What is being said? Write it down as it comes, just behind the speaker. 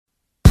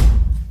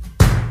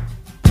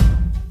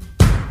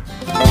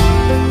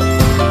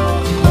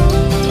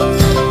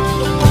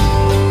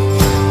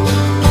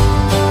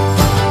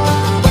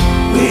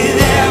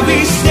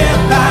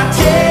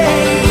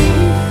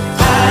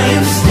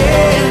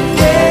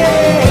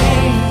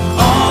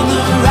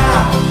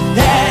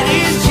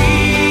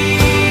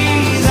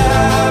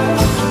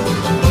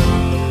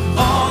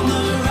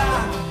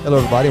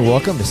everybody,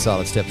 and welcome to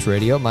Solid Steps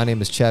Radio. My name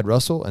is Chad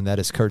Russell, and that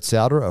is Kurt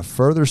Souder of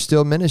Further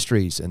Still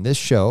Ministries. And this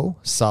show,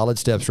 Solid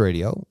Steps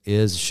Radio,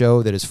 is a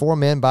show that is for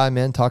men by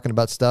men, talking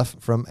about stuff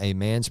from a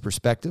man's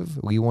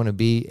perspective. We want to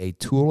be a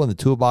tool in the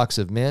toolbox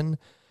of men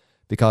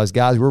because,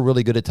 guys, we're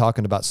really good at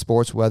talking about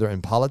sports, weather,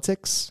 and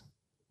politics,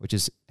 which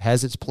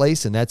has its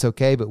place, and that's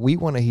okay. But we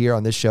want to here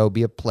on this show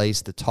be a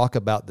place to talk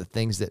about the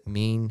things that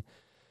mean,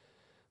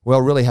 well,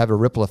 really have a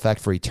ripple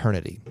effect for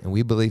eternity. And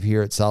we believe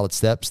here at Solid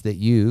Steps that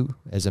you,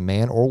 as a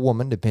man or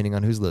woman, depending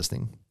on who's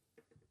listening,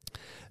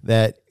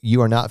 that you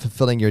are not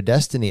fulfilling your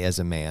destiny as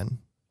a man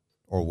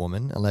or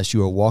woman unless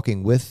you are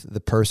walking with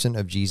the person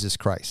of Jesus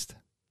Christ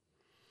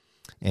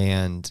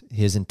and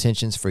his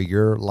intentions for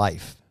your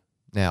life.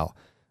 Now,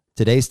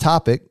 today's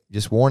topic,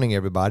 just warning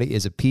everybody,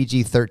 is a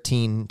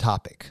PG-13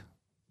 topic,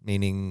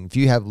 meaning if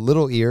you have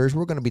little ears,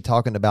 we're going to be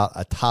talking about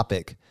a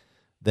topic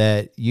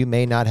that you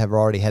may not have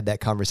already had that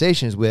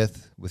conversations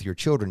with your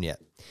children yet.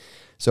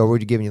 So we're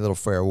giving you a little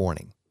fair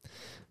warning.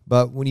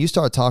 But when you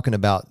start talking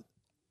about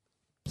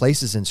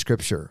places in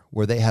Scripture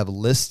where they have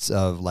lists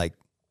of like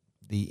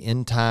the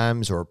end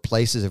times or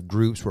places of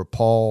groups where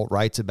Paul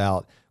writes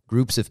about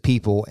groups of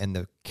people and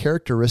the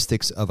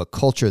characteristics of a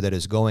culture that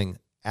is going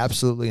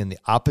absolutely in the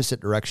opposite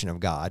direction of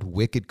God,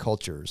 wicked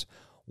cultures,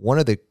 one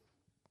of the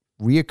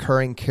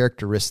reoccurring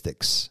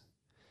characteristics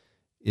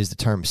is the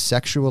term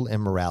sexual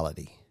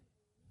immorality.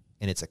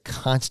 And it's a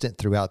constant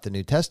throughout the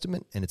New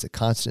Testament, and it's a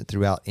constant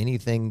throughout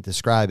anything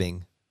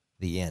describing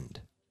the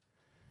end.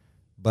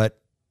 But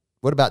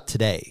what about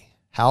today?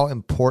 How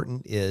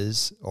important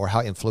is, or how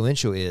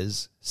influential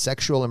is,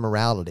 sexual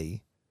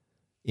immorality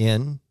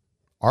in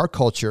our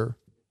culture,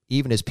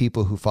 even as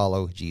people who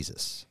follow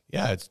Jesus?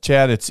 Yeah, it's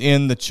Chad. It's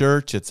in the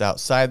church. It's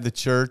outside the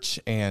church.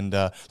 And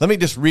let me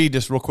just read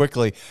this real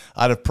quickly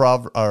out of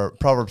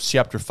Proverbs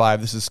chapter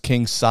 5. This is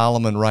King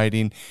Solomon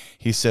writing.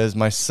 He says,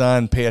 "My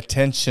son, pay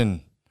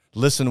attention.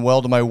 Listen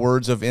well to my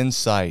words of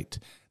insight,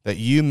 that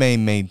you may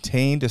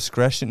maintain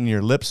discretion and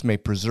your lips may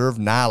preserve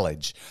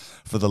knowledge.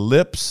 For the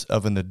lips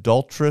of an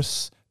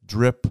adulteress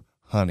drip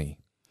honey,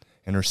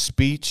 and her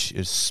speech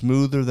is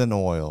smoother than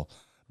oil.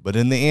 But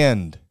in the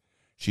end,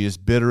 she is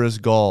bitter as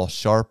gall,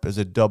 sharp as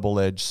a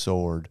double-edged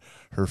sword.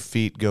 Her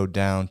feet go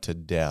down to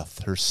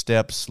death. Her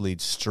steps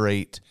lead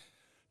straight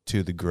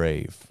to the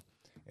grave."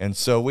 And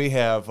so we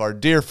have our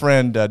dear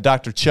friend,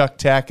 Dr. Chuck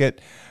Tackett.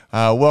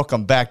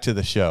 Welcome back to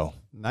the show.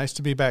 Nice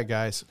to be back,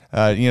 guys.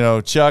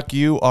 Chuck,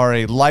 you are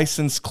a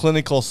licensed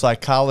clinical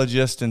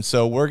psychologist, and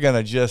so we're going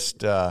to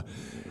just,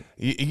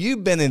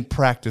 you've been in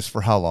practice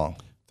for how long?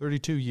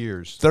 32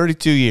 years.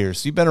 32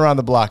 years. You've been around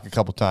the block a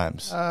couple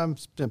times.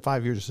 Spent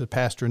 5 years as a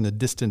pastor in the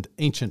distant,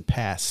 ancient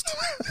past.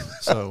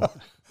 So,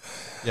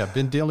 yeah,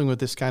 been dealing with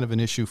this kind of an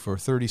issue for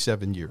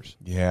 37 years.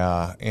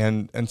 Yeah,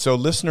 and so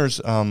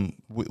listeners,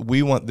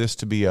 we want this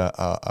to be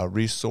a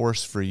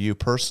resource for you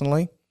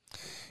personally.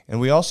 And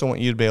we also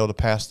want you to be able to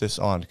pass this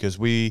on because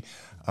the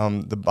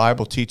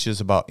Bible teaches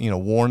about,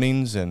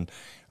 warnings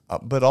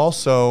but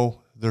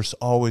also there's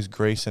always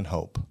grace and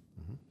hope.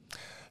 Mm-hmm.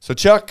 So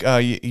Chuck,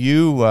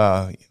 you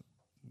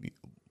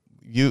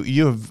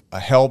have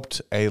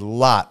helped a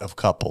lot of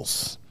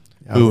couples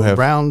who have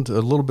around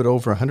a little bit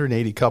over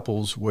 180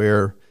 couples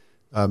where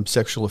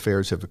sexual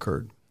affairs have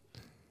occurred.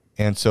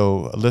 And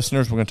so,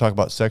 listeners, we're going to talk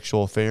about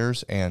sexual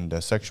affairs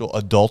and sexual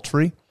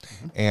adultery,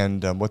 mm-hmm.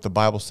 and what the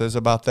Bible says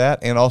about that,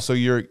 and also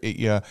your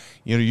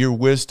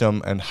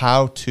wisdom and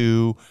how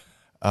to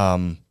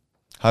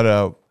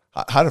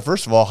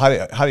first of all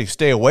how do you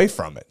stay away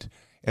from it.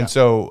 And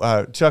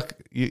so, Chuck,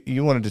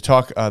 you wanted to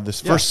talk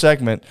this first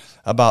segment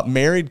about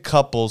married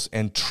couples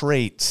and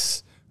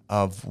traits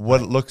of what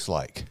it looks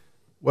like.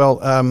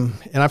 Well, and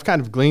I've kind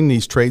of gleaned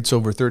these traits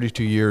over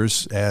 32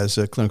 years as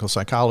a clinical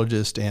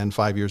psychologist and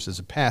 5 years as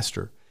a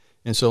pastor.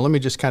 And so let me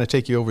just kind of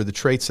take you over the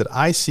traits that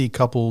I see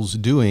couples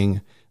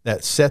doing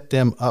that set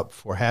them up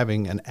for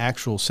having an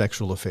actual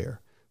sexual affair,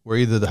 where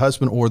either the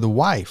husband or the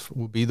wife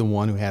will be the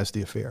one who has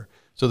the affair.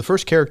 So the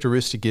first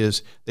characteristic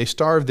is they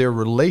starve their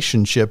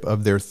relationship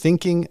of their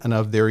thinking and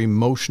of their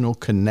emotional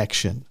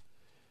connection.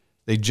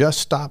 They just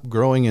stop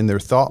growing in their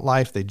thought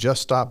life. They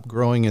just stop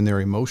growing in their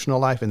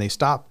emotional life, and they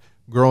stop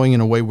growing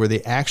in a way where they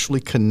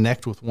actually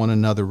connect with one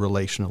another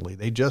relationally.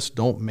 They just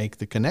don't make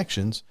the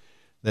connections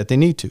that they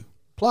need to.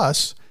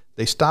 Plus,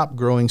 they stop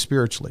growing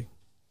spiritually.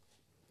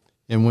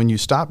 And when you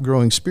stop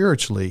growing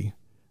spiritually,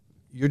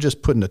 you're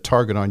just putting a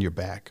target on your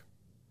back.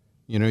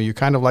 You're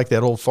kind of like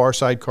that old Far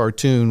Side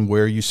cartoon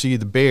where you see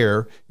the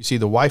bear, you see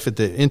the wife at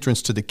the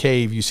entrance to the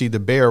cave, you see the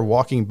bear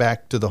walking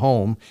back to the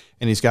home,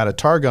 and he's got a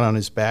target on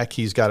his back,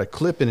 he's got a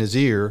clip in his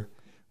ear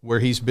where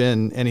he's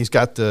been, and he's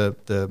got the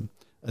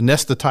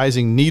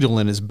anesthetizing needle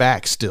in his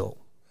back still.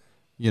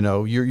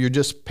 You're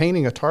just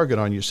painting a target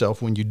on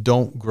yourself when you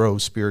don't grow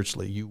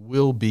spiritually. You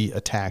will be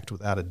attacked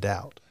without a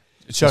doubt.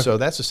 Chuck, so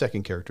that's the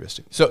second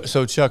characteristic.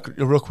 So Chuck,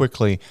 real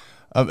quickly,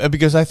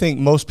 because I think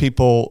most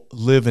people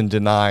live in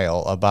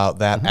denial about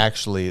that. Mm-hmm.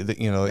 Actually,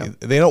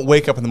 they don't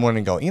wake up in the morning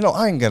and go,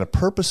 I am going to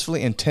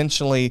purposefully,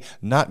 intentionally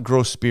not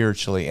grow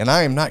spiritually, and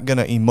I am not going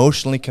to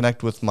emotionally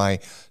connect with my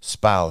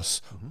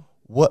spouse. Mm-hmm.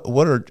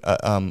 what are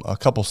a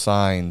couple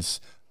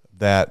signs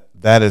that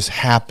is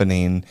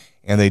happening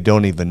and they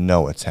don't even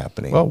know it's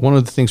happening? Well, one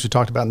of the things we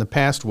talked about in the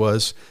past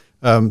was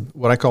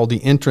what I call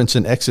the entrance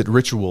and exit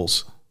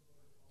rituals.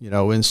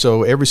 And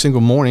so every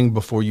single morning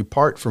before you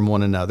part from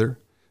one another,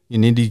 you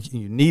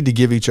need to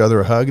give each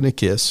other a hug and a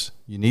kiss.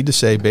 You need to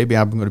say, baby,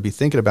 I'm going to be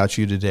thinking about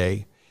you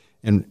today.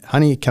 And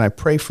honey, can I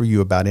pray for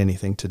you about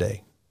anything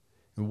today?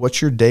 And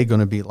what's your day going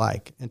to be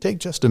like? And take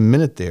just a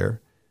minute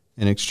there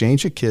and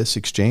exchange a kiss,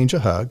 exchange a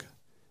hug,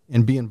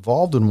 and be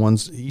involved in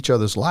each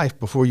other's life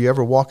before you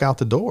ever walk out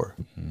the door.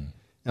 Mm-hmm.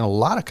 And a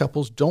lot of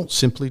couples don't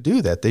simply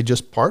do that. They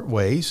just part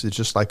ways. It's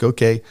just like,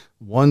 okay,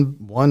 one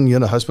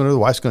husband or the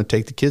wife's going to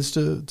take the kids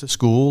to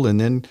school and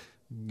then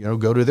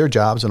go to their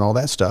jobs and all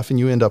that stuff, and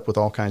you end up with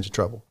all kinds of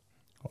trouble.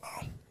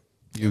 Wow.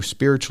 You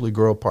spiritually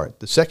grow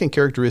apart. The second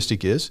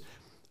characteristic is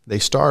they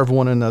starve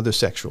one another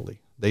sexually.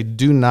 They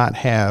do not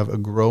have a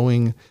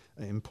growing,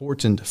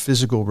 important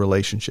physical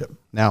relationship.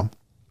 Now,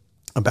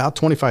 about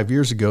 25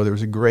 years ago, there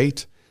was a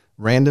great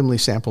randomly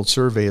sampled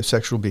survey of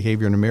sexual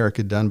behavior in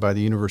America done by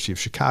the University of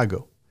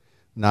Chicago.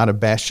 Not a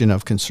bastion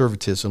of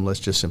conservatism,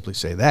 let's just simply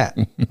say that,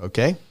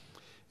 okay?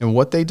 And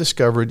what they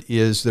discovered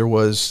is there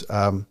was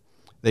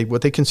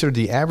what they considered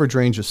the average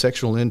range of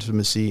sexual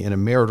intimacy in a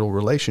marital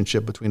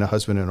relationship between a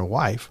husband and a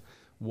wife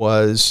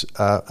was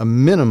a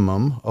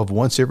minimum of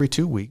once every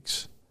 2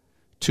 weeks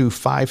to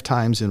 5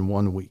 times in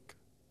 1 week.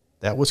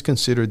 That was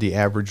considered the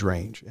average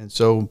range. And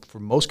so for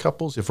most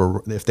couples,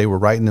 if they were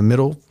right in the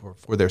middle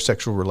for their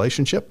sexual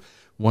relationship,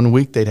 1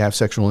 week they'd have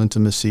sexual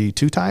intimacy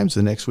 2 times,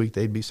 the next week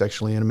they'd be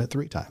sexually intimate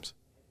 3 times.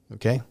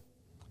 Okay?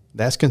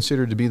 That's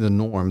considered to be the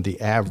norm, the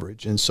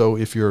average. And so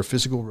if your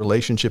physical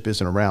relationship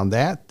isn't around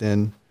that,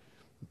 then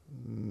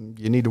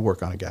you need to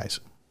work on it, guys.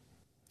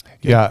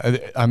 Okay? Yeah,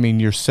 I mean,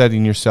 you're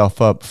setting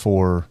yourself up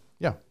for...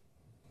 Yeah.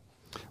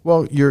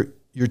 Well, you're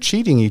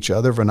cheating each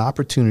other of an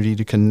opportunity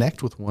to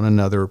connect with one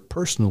another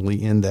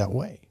personally in that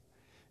way.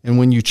 And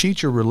when you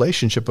cheat your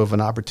relationship of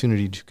an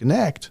opportunity to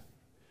connect,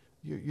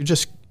 you're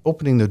just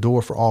opening the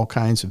door for all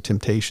kinds of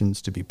temptations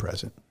to be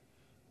present.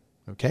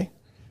 Okay?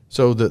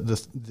 So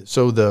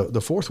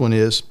the fourth one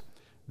is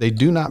they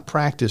do not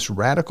practice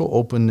radical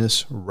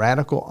openness,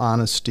 radical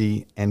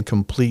honesty, and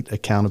complete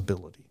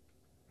accountability.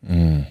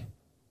 Mm.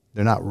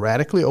 They're not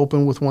radically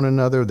open with one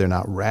another. They're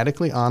not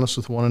radically honest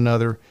with one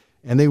another.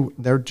 And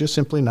they're just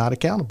simply not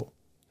accountable.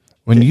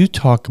 When you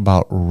talk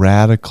about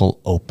radical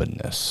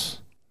openness,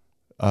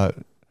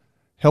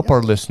 help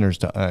our listeners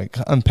to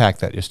unpack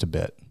that just a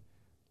bit.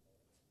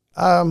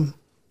 One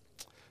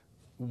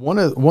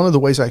of the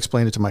ways I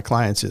explain it to my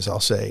clients is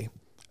I'll say,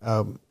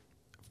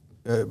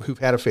 who've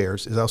had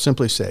affairs, is I'll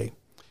simply say,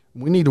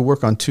 we need to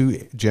work on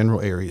 2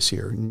 general areas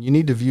here. You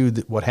need to view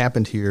what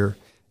happened here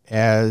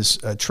as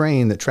a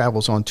train that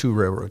travels on 2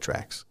 railroad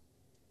tracks.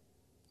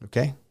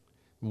 Okay?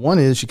 One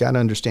is you got to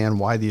understand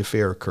why the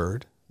affair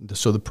occurred.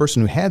 So the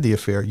person who had the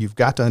affair, you've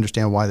got to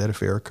understand why that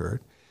affair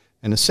occurred.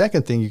 And the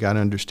second thing you got to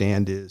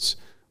understand is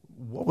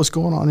what was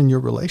going on in your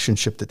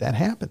relationship that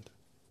happened.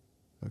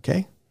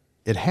 Okay?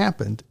 It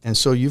happened. And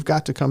so you've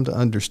got to come to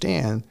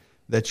understand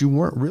that you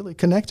weren't really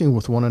connecting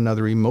with one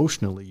another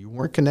emotionally. You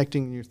weren't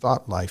connecting in your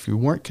thought life. You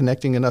weren't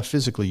connecting enough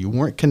physically. You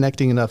weren't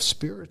connecting enough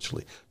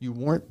spiritually. You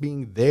weren't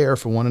being there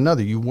for one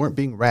another. You weren't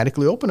being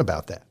radically open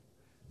about that.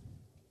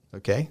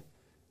 Okay?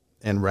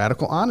 And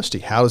radical honesty,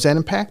 how is that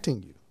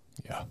impacting you?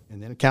 Yeah.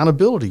 And then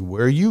accountability,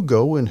 where you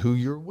go and who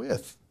you're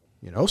with.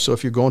 So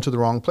if you're going to the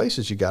wrong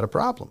places, you got a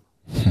problem.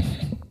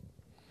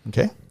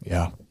 Okay?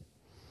 Yeah.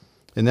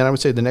 And then I would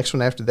say the next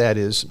one after that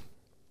is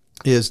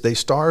they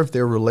starve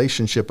their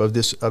relationship of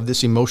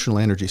this emotional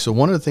energy. So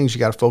one of the things you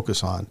got to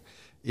focus on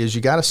is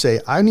you got to say,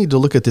 I need to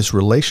look at this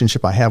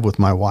relationship I have with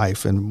my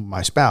wife and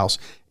my spouse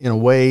in a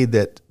way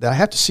that I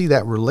have to see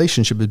that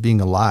relationship as being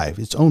alive,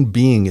 its own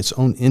being, its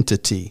own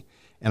entity.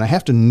 And I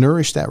have to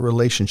nourish that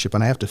relationship,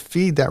 and I have to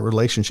feed that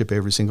relationship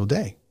every single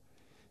day.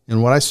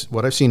 And what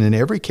I've seen in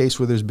every case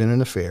where there's been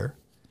an affair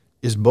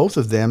is both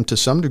of them, to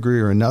some degree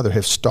or another,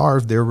 have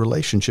starved their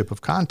relationship of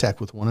contact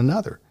with one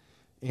another.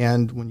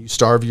 And when you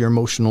starve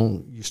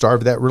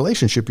that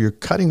relationship, you're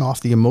cutting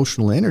off the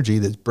emotional energy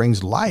that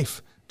brings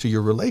life to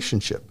your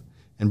relationship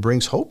and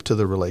brings hope to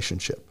the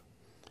relationship.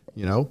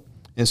 And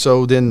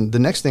so then the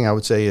next thing I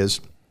would say is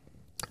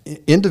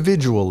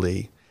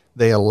individually,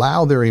 they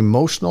allow their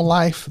emotional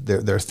life,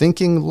 their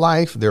thinking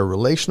life, their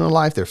relational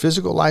life, their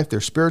physical life,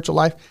 their spiritual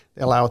life,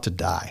 they allow it to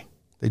die.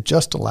 They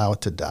just allow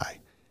it to die.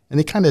 And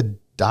they kind of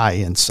die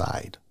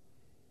inside.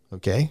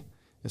 Okay?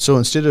 And so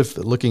instead of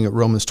looking at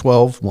Romans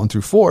 12, 1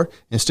 through 4,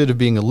 instead of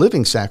being a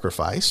living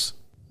sacrifice,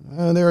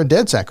 they're a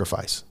dead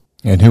sacrifice.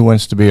 And who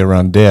wants to be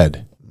around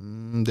dead?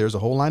 There's a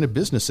whole line of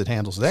business that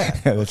handles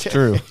that. That's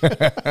true.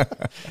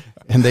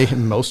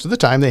 And most of the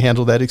time they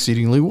handle that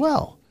exceedingly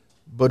well.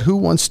 But who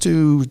wants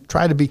to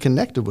try to be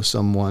connected with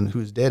someone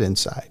who's dead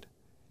inside?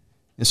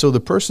 And so the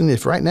person,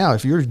 if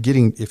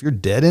you're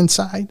dead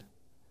inside,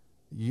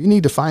 you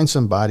need to find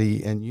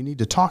somebody and you need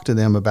to talk to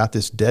them about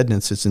this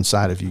deadness that's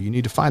inside of you. You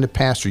need to find a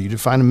pastor, you need to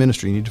find a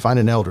ministry, you need to find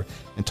an elder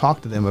and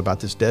talk to them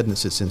about this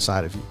deadness that's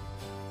inside of you.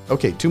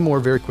 Okay, two more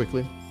very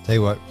quickly. Tell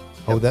you what,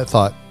 hold that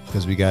thought,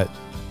 because I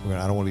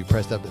don't want to be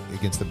pressed up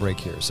against the break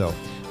here. So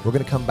we're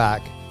going to come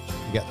back.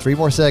 We got 3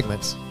 more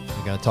segments.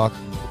 We're going to talk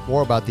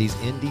more about these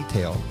in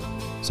detail.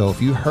 So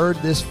if you heard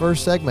this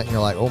first segment and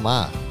you're like, oh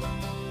my,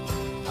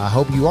 I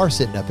hope you are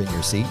sitting up in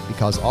your seat,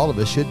 because all of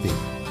us should be.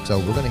 So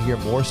we're going to hear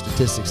more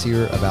statistics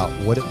here about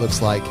what it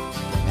looks like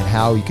and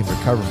how you can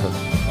recover from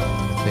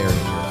an affair in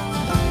your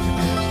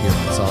marriage here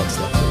on Solid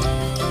Steps.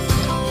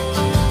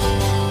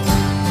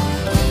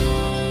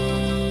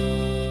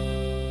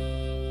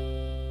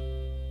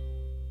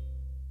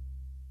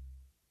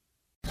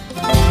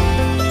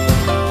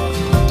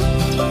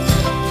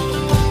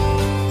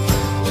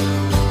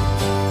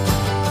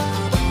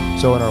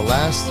 So in our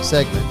last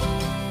segment,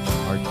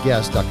 our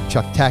guest, Dr.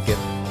 Chuck Tackett,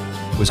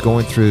 was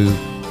going through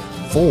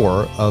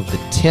 4 of the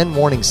 10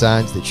 warning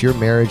signs that your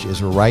marriage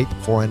is ripe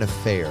for an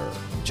affair.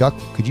 Chuck,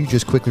 could you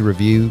just quickly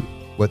review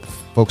what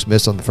folks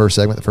missed on the first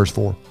segment, the first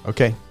 4?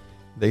 Okay.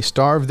 They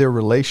starve their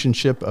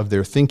relationship of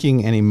their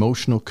thinking and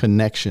emotional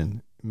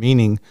connection,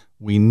 meaning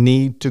we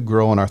need to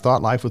grow in our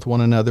thought life with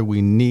one another.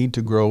 We need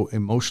to grow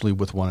emotionally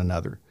with one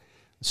another.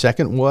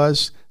 Second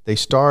was they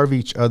starve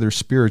each other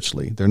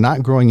spiritually. They're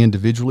not growing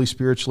individually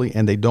spiritually,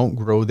 and they don't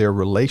grow their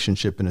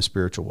relationship in a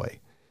spiritual way.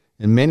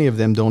 And many of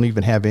them don't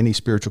even have any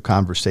spiritual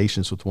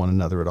conversations with one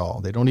another at all.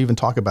 They don't even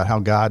talk about how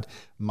God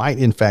might,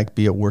 in fact,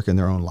 be at work in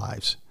their own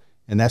lives.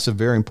 And that's a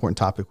very important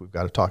topic we've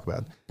got to talk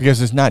about.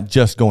 Because it's not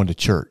just going to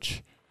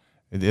church.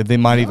 They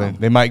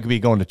might be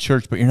going to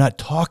church, but you're not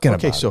talking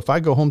about it. Okay, so if I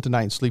go home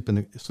tonight and sleep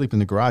in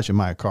the garage in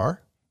my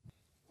car,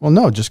 well,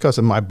 no, just because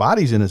my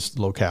body's in its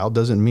locale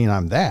doesn't mean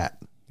I'm that.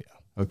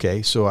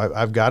 Okay, so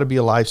I've got to be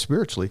alive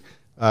spiritually.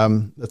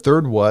 The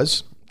third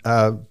was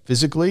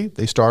physically,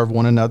 they starve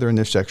one another in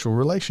their sexual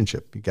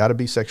relationship. You got to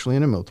be sexually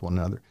intimate with one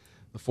another.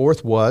 The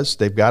fourth was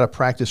they've got to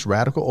practice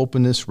radical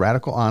openness,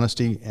 radical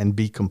honesty, and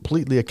be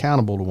completely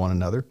accountable to one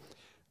another.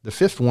 The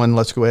fifth one,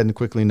 let's go ahead and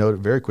quickly note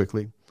it very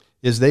quickly,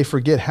 is they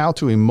forget how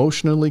to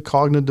emotionally,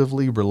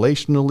 cognitively,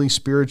 relationally,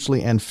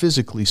 spiritually, and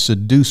physically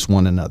seduce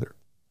one another.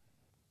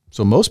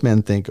 So most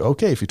men think,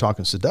 okay, if you're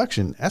talking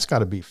seduction, that's got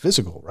to be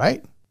physical,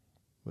 right?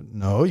 But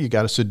no, you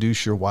got to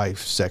seduce your wife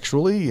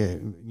sexually,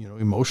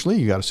 emotionally.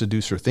 You got to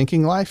seduce her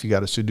thinking life. You got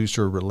to seduce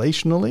her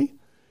relationally.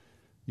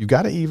 You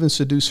got to even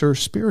seduce her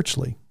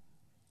spiritually.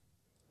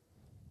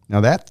 Now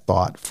that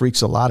thought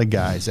freaks a lot of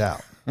guys out.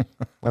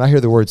 When I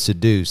hear the word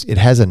seduce, it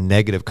has a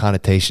negative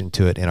connotation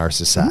to it in our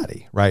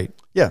society, right?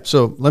 Yeah.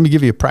 So let me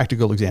give you a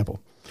practical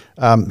example.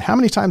 How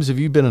many times have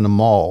you been in a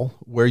mall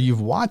where you've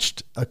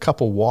watched a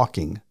couple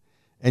walking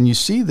and you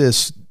see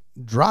this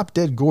drop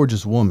dead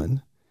gorgeous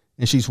woman,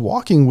 and she's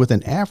walking with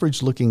an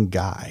average looking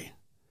guy,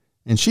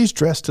 and she's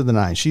dressed to the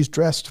nines. She's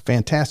dressed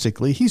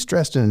fantastically. He's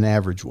dressed in an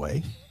average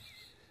way,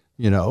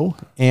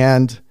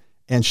 and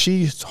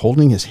she's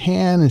holding his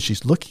hand, and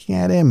she's looking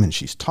at him, and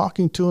she's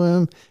talking to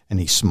him, and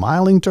he's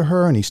smiling to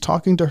her, and he's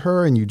talking to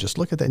her, and you just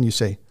look at that and you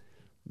say,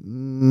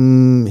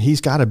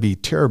 he's got to be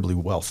terribly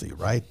wealthy,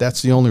 right?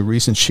 That's the only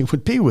reason she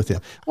would be with him.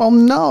 Well,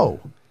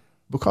 no,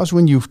 because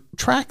when you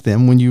track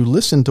them, when you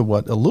listen to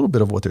a little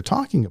bit of what they're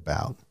talking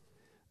about,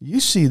 you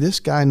see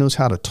this guy knows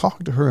how to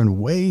talk to her in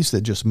ways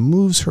that just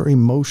moves her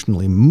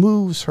emotionally,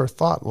 moves her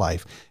thought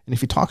life. And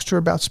if he talks to her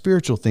about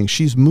spiritual things,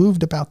 she's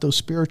moved about those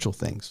spiritual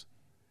things.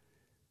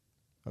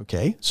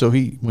 Okay, so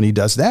when he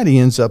does that, he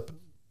ends up,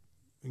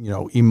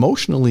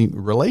 emotionally,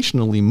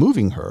 relationally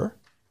moving her.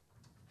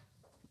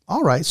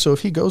 All right, so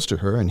if he goes to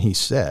her and he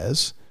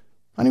says,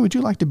 honey, would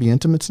you like to be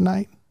intimate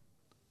tonight?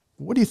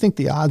 What do you think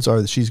the odds are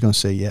that she's going to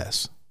say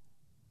yes?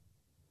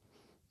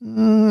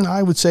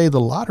 I would say the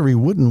lottery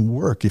wouldn't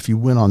work if you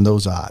went on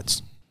those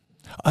odds.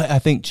 I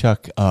think,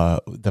 Chuck,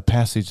 the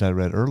passage I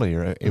read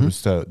earlier, it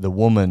was the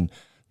woman,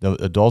 the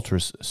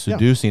adulteress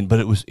seducing,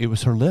 but it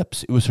was her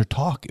lips, it was her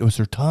talk, it was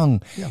her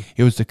tongue,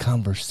 it was the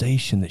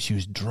conversation that she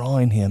was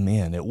drawing him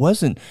in. It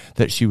wasn't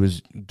that she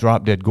was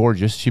drop dead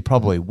gorgeous. She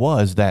probably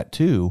was that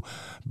too,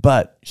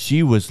 but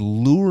she was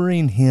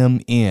luring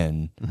him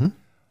in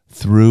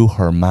through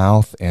her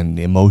mouth and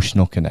the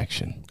emotional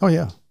connection. Oh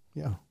yeah,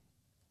 yeah.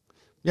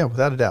 Yeah,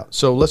 without a doubt.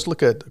 So let's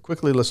look at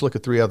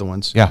 3 other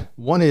ones. Yeah.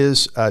 One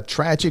is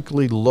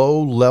tragically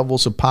low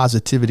levels of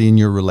positivity in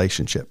your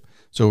relationship.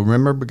 So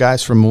remember,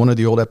 guys, from one of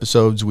the old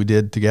episodes we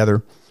did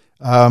together,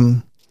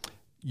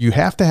 you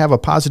have to have a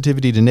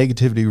positivity to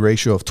negativity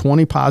ratio of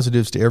 20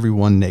 positives to every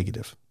 1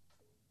 negative.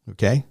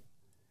 Okay?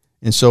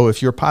 And so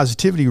if your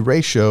positivity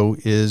ratio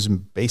is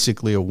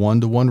basically a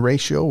 1-to-1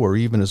 ratio, or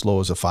even as low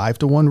as a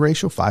 5-to-1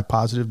 ratio, 5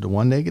 positive to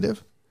 1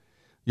 negative,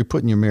 you're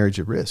putting your marriage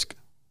at risk.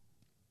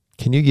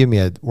 Can you give me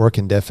a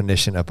working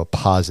definition of a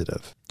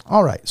positive?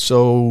 All right.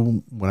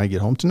 So when I get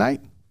home tonight,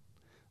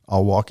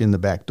 I'll walk in the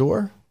back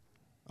door.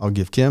 I'll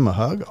give Kim a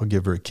hug. I'll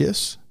give her a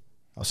kiss.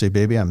 I'll say,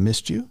 baby, I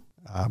missed you.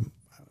 I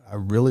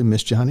really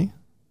missed you, honey.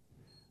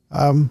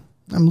 I'm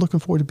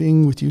looking forward to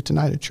being with you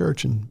tonight at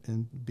church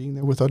and being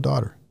there with our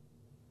daughter.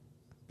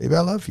 Baby, I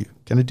love you.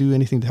 Can I do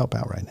anything to help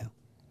out right now?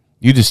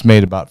 You just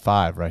made about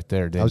 5 right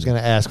there, didn't you? I was going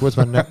to ask, what's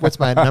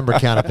my number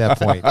count at that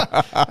point?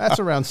 That's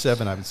around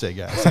 7, I would say,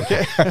 guys.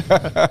 Okay.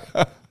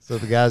 So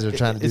the guys are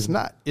trying to do.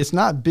 It's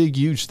not big,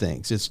 huge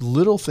things. It's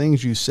little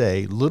things you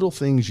say, little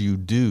things you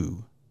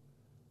do,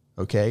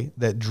 okay,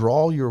 that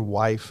draw your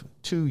wife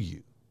to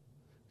you.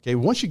 Okay,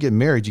 once you get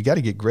married, you got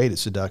to get great at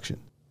seduction,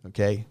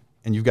 okay?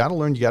 And you've got to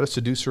learn, you got to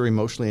seduce her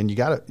emotionally, and you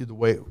got to,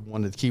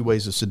 one of the key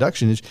ways of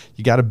seduction is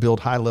you got to build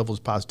high levels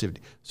of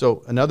positivity.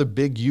 So another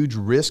big, huge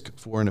risk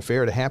for an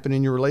affair to happen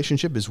in your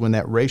relationship is when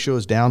that ratio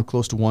is down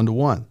close to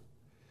 1-to-1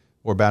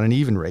 or about an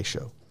even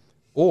ratio.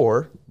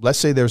 Or let's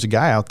say there's a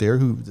guy out there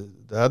who,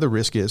 the other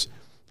risk is,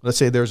 let's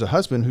say there's a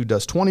husband who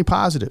does 20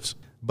 positives,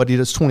 but he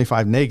does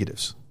 25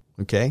 negatives,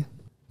 okay?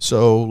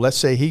 So let's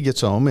say he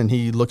gets home and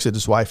he looks at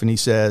his wife and he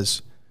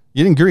says,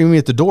 "You didn't greet me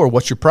at the door.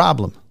 What's your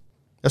problem?"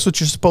 That's what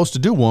you're supposed to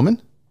do,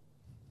 woman.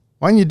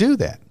 Why didn't you do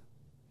that?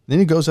 Then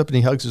he goes up and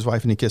he hugs his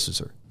wife and he kisses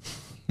her.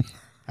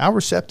 How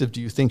receptive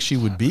do you think she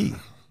would be?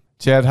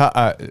 Chad,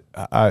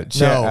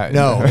 Chad,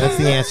 no, that's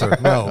the answer.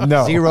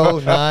 No. 0,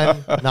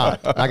 9,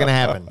 not going to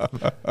happen.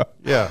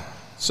 Yeah.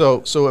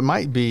 So it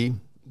might be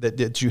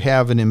that you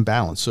have an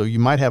imbalance. So you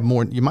might have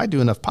more, you might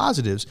do enough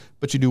positives,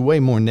 but you do way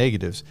more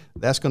negatives.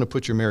 That's going to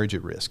put your marriage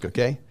at risk,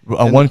 okay?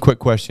 One quick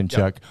question,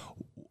 Chuck.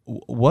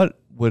 What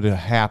would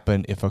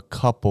happen if a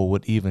couple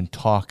would even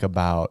talk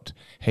about,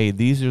 hey,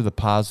 these are the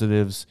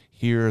positives,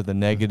 here are the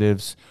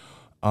negatives.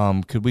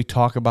 Could we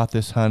talk about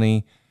this,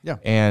 honey? Yeah.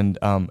 And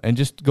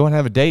just go and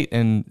have a date,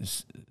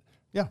 and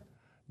yeah,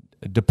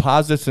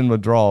 deposits and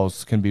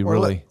withdrawals can be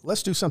really.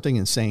 Let's do something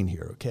insane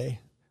here, okay?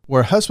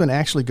 Where a husband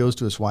actually goes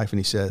to his wife and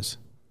he says,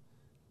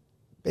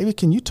 "Baby,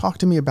 can you talk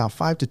to me about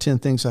 5 to 10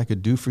 things I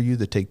could do for you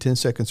that take 10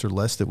 seconds or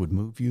less that would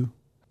move you?"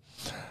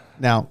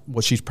 Now,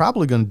 what she's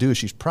probably going to do is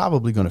she's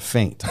probably going to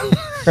faint.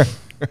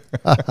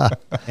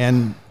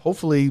 And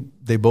hopefully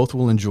they both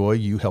will enjoy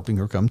you helping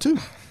her come too.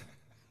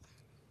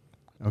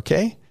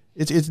 Okay?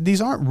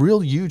 These aren't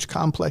real huge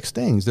complex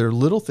things. They're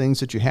little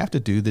things that you have to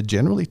do that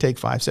generally take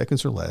 5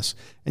 seconds or less,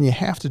 and you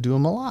have to do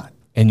them a lot.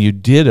 And you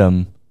did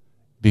them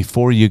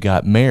before you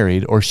got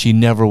married, or she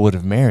never would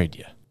have married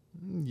you.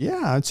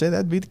 Yeah, I'd say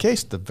that'd be the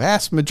case the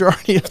vast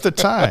majority of the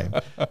time.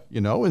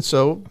 And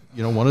so,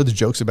 one of the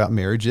jokes about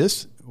marriage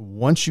is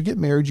once you get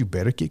married, you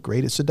better get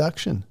great at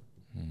seduction.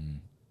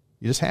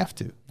 You just have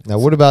to. Now,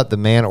 what about the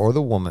man or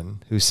the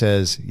woman who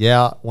says,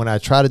 "Yeah, when I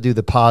try to do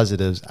the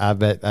positives, I've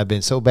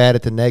been so bad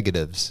at the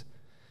negatives,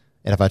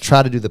 and if I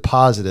try to do the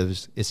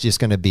positives, it's just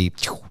going to be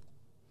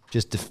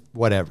just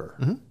whatever."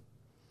 Mm-hmm.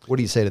 What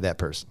do you say to that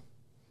person?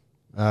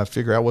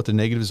 Figure out what the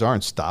negatives are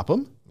and stop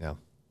them. Yeah.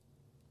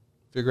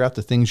 Figure out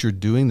the things you're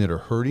doing that are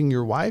hurting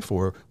your wife,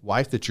 or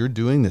wife that you're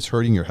doing that's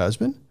hurting your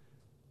husband.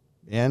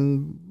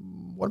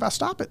 And what about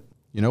stop it?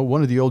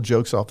 One of the old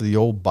jokes off of the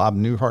old Bob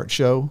Newhart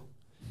show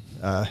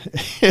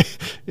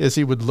is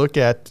he would look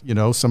at,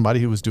 somebody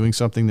who was doing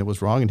something that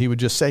was wrong, and he would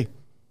just say,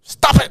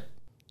 "Stop it."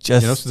 So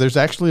there's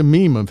actually a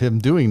meme of him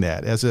doing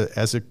that as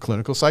a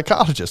clinical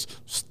psychologist.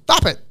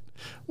 Stop it.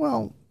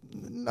 Well,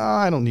 no,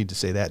 I don't need to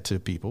say that to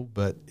people,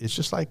 but it's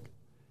just like,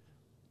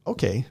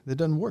 okay, that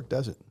doesn't work,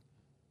 does it?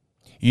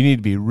 You need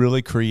to be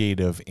really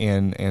creative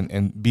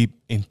and be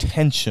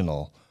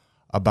intentional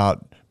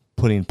about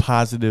putting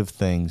positive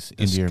things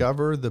into your...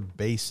 Discover the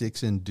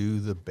basics and do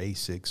the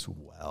basics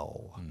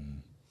well.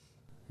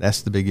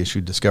 That's the big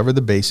issue. Discover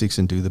the basics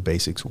and do the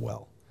basics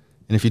well.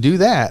 And if you do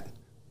that,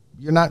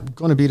 you're not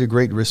going to be at a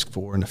great risk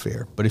for an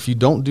affair. But if you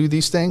don't do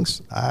these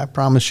things, I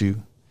promise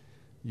you,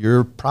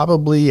 you're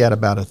probably at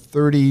about a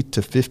 30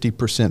 to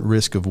 50%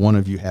 risk of one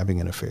of you having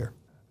an affair.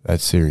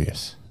 That's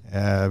serious.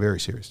 Very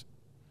serious.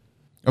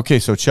 Okay,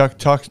 so Chuck,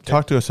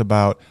 talk to us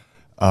about...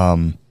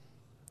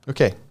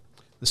 Okay.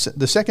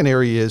 The second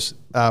area is,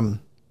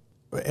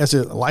 as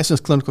a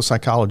licensed clinical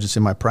psychologist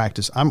in my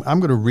practice, I'm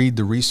going to read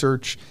the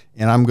research,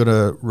 and I'm going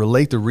to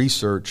relate the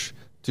research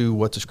to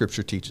what the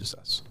Scripture teaches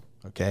us,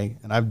 okay?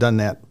 And I've done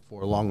that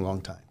for a long,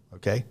 long time,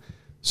 okay?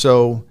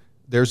 So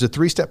there's a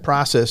 3-step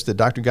process that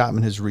Dr.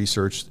 Gottman has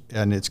researched,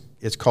 and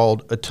it's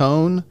called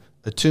atone,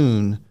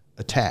 attune,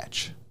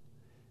 attach.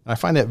 And I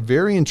find that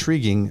very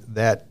intriguing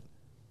that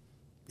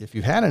if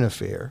you've had an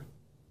affair,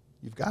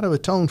 you've got to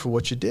atone for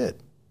what you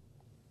did.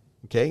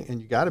 Okay,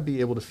 and you got to be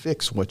able to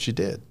fix what you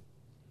did.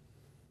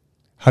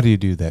 How do you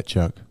do that,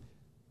 Chuck?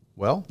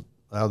 Well,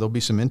 there'll be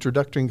some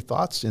introductory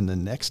thoughts in the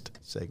next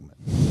segment.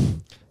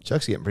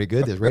 Chuck's getting pretty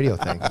good at this radio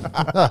thing.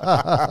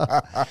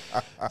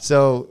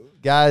 So,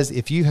 guys,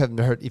 if you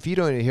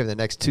don't even hear the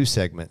next 2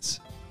 segments,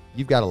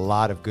 you've got a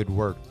lot of good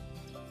work,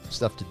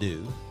 stuff to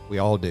do. We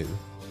all do.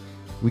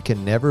 We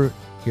can never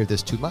hear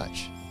this too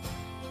much.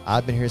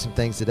 I've been hearing some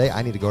things today.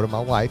 I need to go to my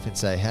wife and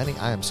say, "Honey,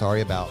 I am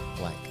sorry about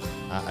blank."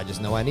 I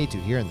just know I need to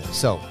hearing this.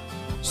 So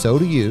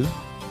do you.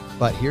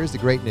 But here's the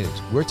great news.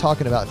 We're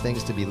talking about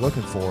things to be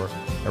looking for,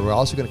 and we're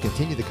also going to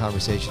continue the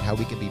conversation how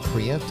we can be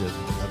preemptive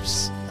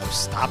of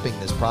stopping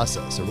this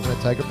process. So we're going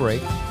to take a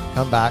break,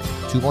 come back,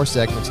 2 more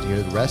segments to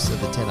hear the rest of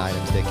the 10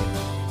 items that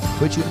can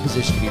put you in a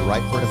position to be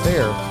right for an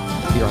affair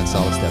here on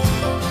Solid Steps.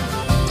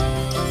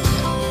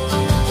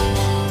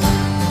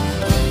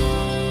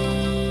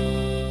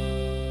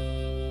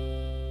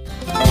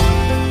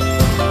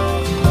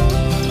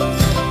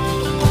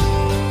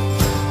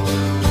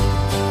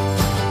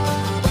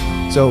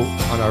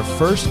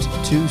 first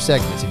two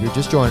segments, if you're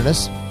just joining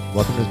us,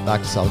 welcome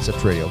back to Solid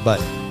Steps Radio. But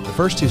the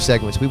first two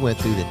segments, we went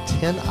through the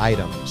 10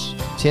 items,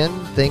 10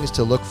 things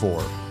to look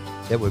for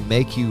that would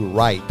make you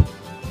ripe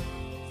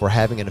for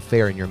having an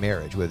affair in your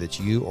marriage, whether it's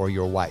you or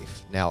your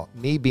wife. Now,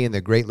 me being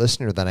the great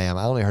listener that I am,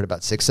 I only heard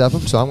about 6 of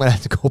them, so I'm going to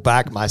have to go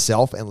back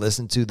myself and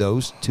listen to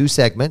those 2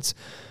 segments.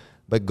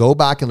 But go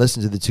back and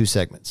listen to the 2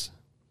 segments.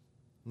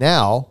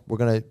 Now, we're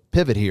going to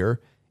pivot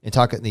here and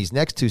talk in these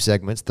next 2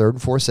 segments, third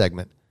and fourth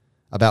segment,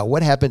 about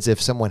what happens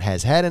if someone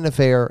has had an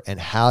affair and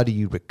how do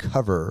you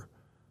recover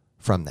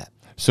from that.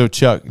 So,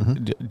 Chuck,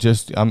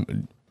 just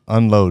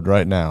unload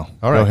right now.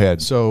 All right. Go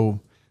ahead. So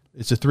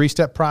it's a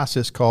 3-step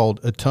process called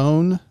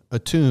atone,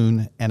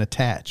 attune, and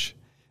attach.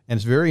 And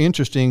it's very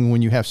interesting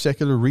when you have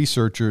secular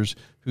researchers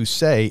who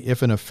say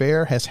if an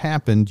affair has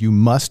happened, you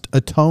must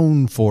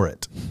atone for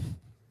it.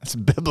 That's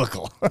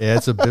biblical. Yeah,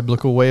 it's a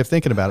biblical way of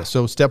thinking about it.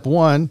 So step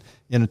 1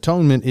 in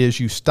atonement is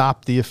you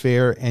stop the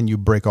affair and you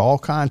break all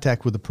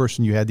contact with the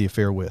person you had the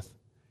affair with.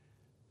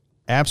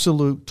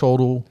 Absolute,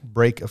 total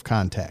break of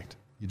contact.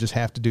 You just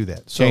have to do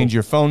that. So Change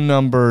your phone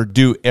number,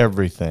 do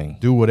everything.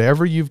 do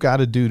whatever you've got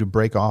to do to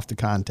break off the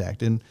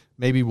contact. And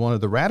maybe one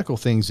of the radical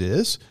things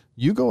is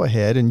you go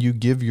ahead and you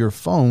give your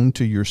phone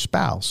to your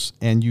spouse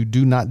and you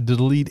do not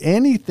delete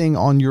anything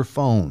on your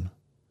phone.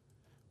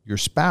 Your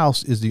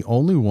spouse is the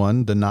only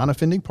one, the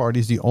non-offending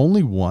party is the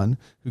only one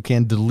who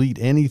can delete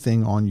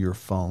anything on your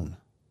phone.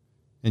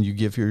 And you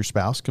give your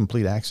spouse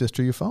complete access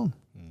to your phone.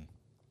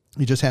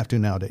 You just have to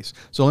nowadays.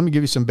 So let me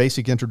give you some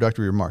basic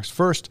introductory remarks.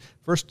 First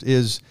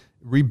is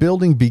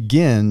rebuilding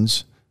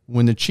begins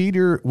with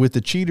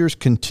the cheater's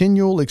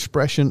continual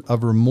expression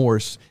of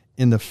remorse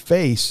in the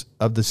face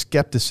of the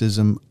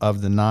skepticism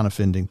of the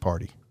non-offending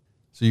party.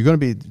 So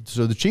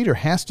the cheater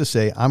has to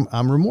say,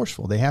 I'm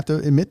remorseful. They have to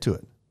admit to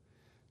it.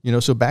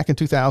 So back in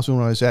 2000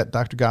 when I was at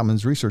Dr.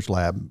 Gottman's research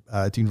lab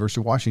at the University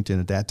of Washington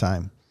at that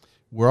time,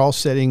 I'm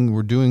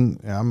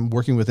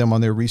working with them on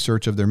their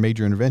research of their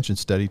major intervention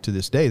study to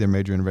this day, their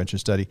major intervention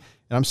study.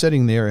 And I'm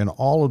sitting there and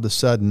all of a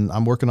sudden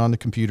I'm working on the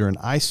computer and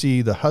I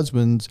see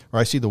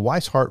the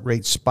wife's heart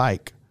rate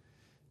spike.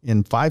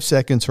 In 5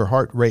 seconds, her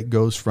heart rate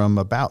goes from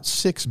about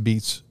 6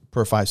 beats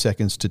per 5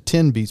 seconds to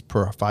 10 beats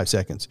per 5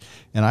 seconds.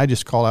 And I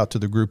just call out to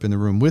the group in the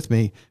room with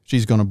me,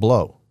 she's going to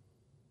blow.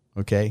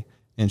 Okay.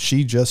 And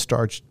she just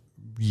starts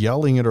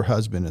yelling at her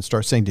husband and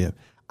starts saying to him,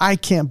 I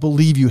can't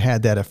believe you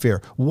had that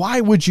affair.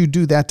 Why would you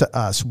do that to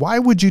us? Why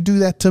would you do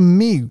that to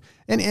me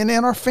and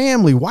our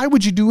family? Why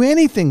would you do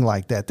anything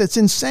like that? That's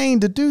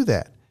insane to do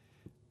that.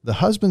 The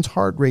husband's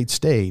heart rate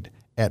stayed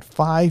at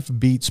 5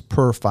 beats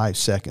per 5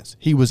 seconds.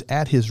 He was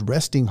at his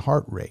resting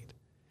heart rate.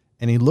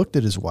 And he looked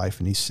at his wife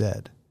and he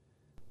said,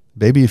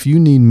 baby, if you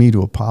need me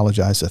to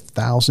apologize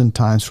 1,000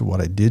 times for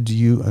what I did to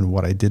you and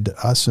what I did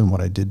to us and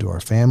what I did to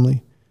our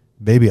family,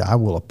 baby, I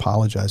will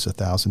apologize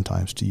 1,000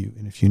 times to you.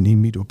 And if you need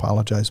me to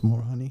apologize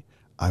more, honey,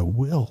 I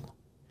will.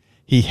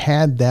 He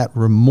had that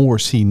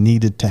remorse he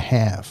needed to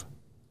have.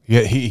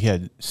 Yeah, he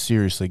had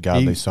seriously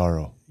godly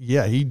sorrow.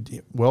 Yeah, he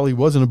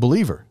wasn't a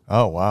believer.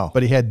 Oh, wow.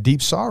 But he had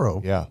deep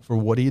sorrow Yeah. for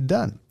what he had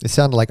done. It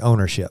sounded like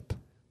ownership.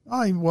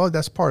 Well,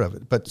 that's part of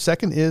it. But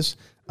second is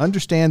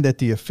understand that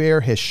the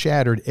affair has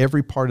shattered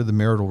every part of the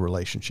marital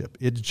relationship.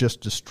 It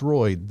just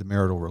destroyed the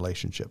marital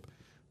relationship.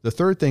 The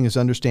third thing is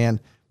understand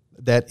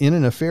that in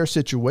an affair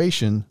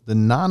situation, the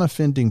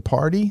non-offending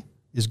party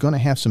is going to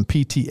have some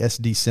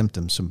PTSD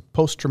symptoms, some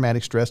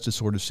post-traumatic stress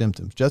disorder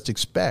symptoms. Just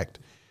expect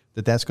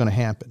that that's going to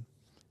happen.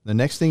 The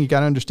next thing you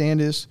got to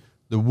understand is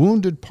the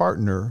wounded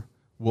partner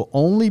will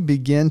only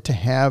begin to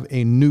have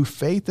a new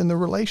faith in the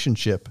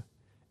relationship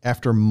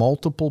after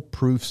multiple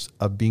proofs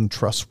of being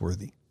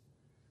trustworthy.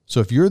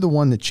 So if you're the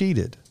one that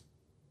cheated,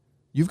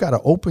 you've got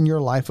to open your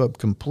life up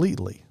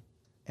completely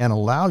and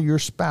allow your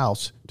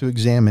spouse to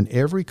examine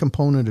every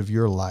component of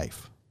your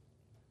life.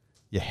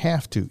 You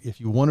have to. If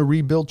you want to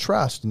rebuild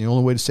trust, and the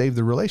only way to save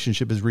the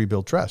relationship is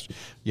rebuild trust,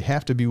 you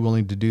have to be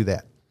willing to do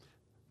that.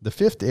 The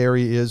fifth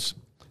area is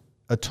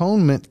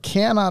atonement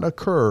cannot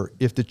occur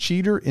if the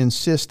cheater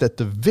insists that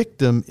the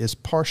victim is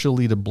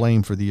partially to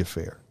blame for the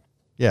affair.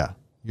 Yeah,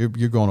 you're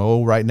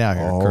going, right now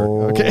here,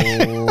 Kurt.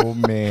 Okay. Oh,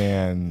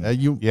 man.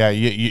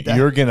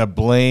 You're going to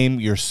blame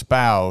your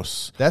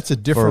spouse. That's a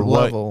different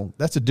level.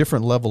 That's a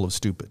different level of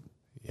stupid.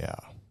 Yeah.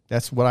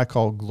 That's what I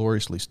call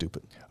gloriously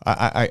stupid.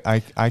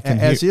 I can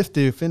As if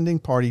the offending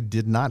party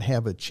did not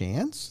have a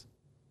chance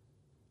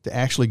to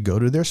actually go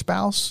to their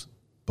spouse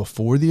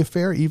before the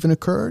affair even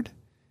occurred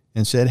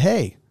and said,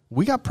 hey,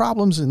 we got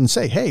problems, and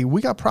say, hey,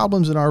 we got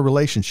problems in our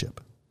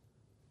relationship.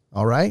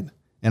 All right?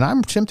 And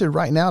I'm tempted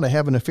right now to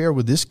have an affair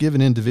with this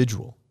given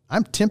individual.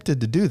 I'm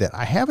tempted to do that.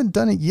 I haven't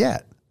done it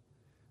yet,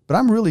 but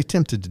I'm really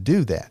tempted to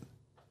do that.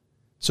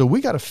 So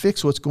we got to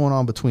fix what's going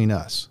on between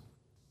us.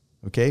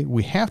 Okay?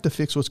 We have to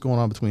fix what's going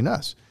on between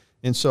us.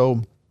 And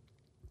so,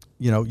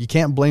 you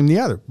can't blame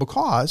the other,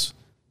 because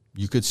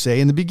you could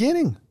say in the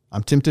beginning,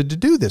 I'm tempted to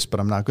do this,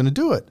 but I'm not going to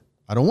do it.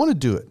 I don't want to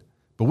do it,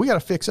 but we got to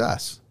fix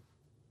us.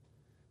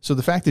 So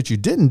the fact that you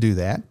didn't do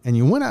that and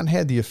you went out and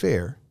had the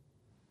affair,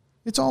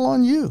 it's all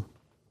on you.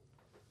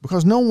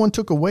 because no one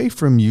took away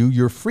from you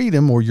your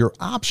freedom or your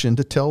option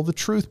to tell the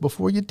truth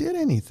before you did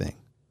anything.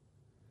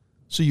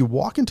 So you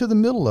walk into the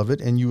middle of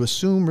it and you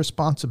assume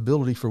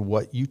responsibility for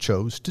what you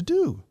chose to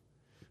do.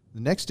 The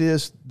next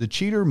is the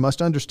cheater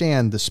must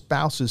understand the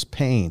spouse's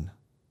pain.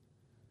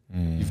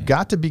 You've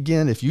got to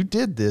begin, if you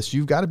did this,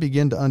 you've got to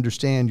begin to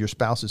understand your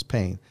spouse's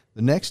pain.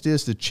 The next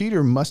is the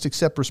cheater must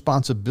accept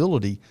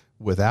responsibility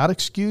without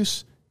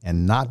excuse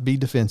and not be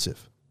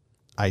defensive.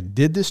 I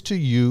did this to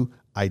you.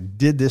 I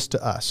did this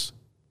to us.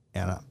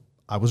 And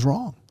I was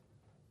wrong.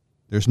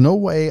 There's no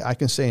way I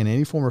can say in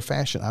any form or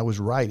fashion I was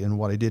right in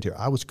what I did here.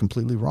 I was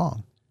completely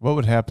wrong. What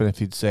would happen if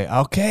he'd say,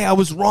 okay, I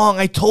was wrong.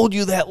 I told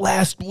you that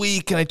last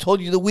week, and I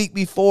told you the week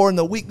before and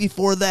the week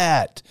before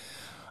that.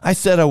 I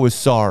said I was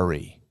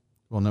sorry.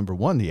 Well, number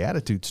one, the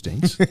attitude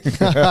stinks. Kurt,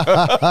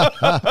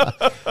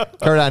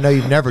 I know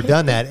you've never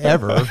done that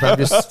ever.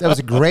 That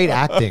was great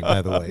acting,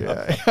 by the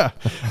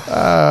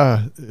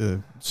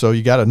way. So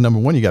you got to, number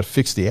one, you got to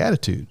fix the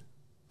attitude.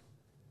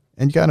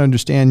 And you got to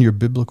understand your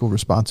biblical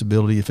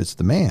responsibility if it's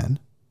the man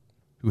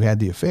who had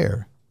the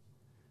affair.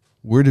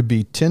 We're to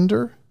be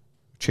tender,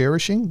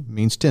 cherishing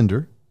means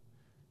tender,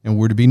 and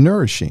we're to be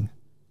nourishing,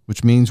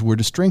 which means we're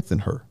to strengthen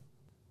her.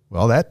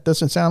 Well, that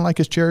doesn't sound like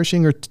it's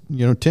cherishing or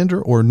tender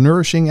or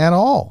nourishing at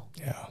all.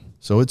 Yeah.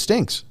 So it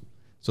stinks.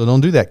 So don't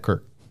do that,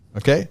 Kirk.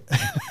 Okay?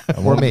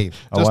 Or me.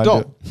 Just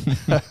don't.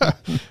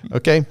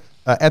 Okay?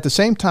 At the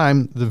same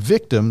time, the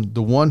victim,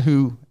 the one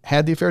who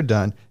had the affair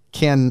done,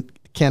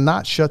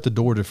 cannot shut the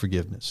door to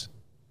forgiveness.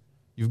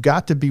 You've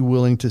got to be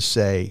willing to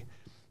say,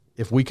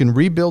 if we can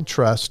rebuild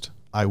trust,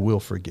 I will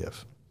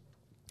forgive.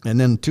 And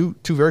then two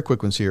very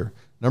quick ones here.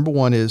 Number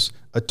one is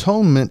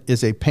atonement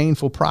is a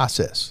painful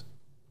process.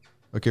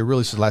 Okay, really,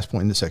 this is the last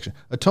point in this section.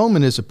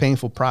 Atonement is a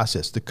painful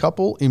process. The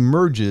couple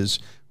emerges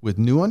with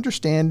new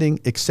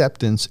understanding,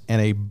 acceptance, and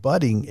a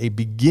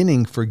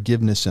beginning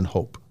forgiveness and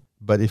hope.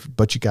 But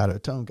you got to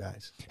atone,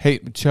 guys. Hey,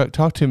 Chuck,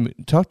 talk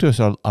to us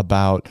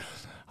about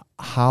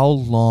how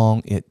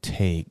long it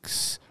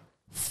takes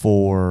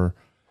for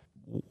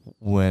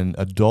when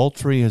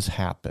adultery has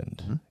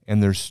happened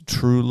and there's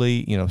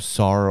truly,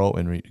 sorrow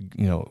and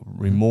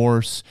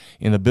remorse.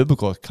 In the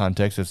biblical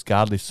context, it's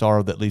godly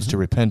sorrow that leads to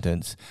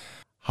repentance.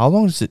 How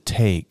long does it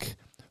take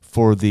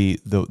for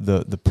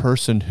the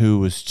person who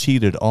was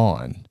cheated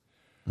on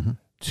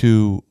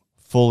to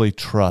fully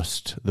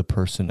trust the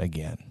person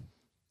again?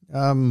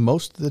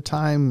 Most of the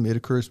time, it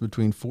occurs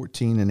between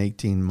 14 and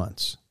 18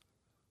 months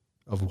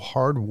of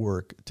hard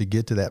work to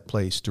get to that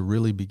place to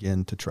really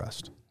begin to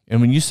trust.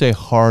 And when you say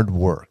hard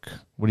work,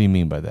 what do you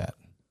mean by that?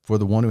 For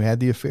the one who had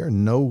the affair,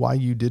 know why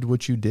you did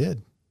what you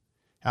did.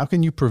 How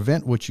can you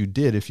prevent what you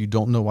did if you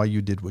don't know why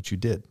you did what you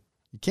did?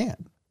 You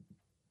can't.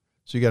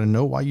 So you got to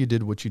know why you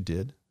did what you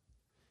did,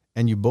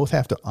 and you both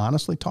have to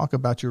honestly talk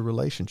about your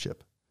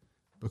relationship.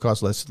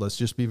 Because let's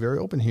just be very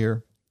open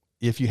here.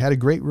 If you had a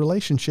great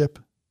relationship,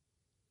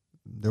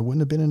 there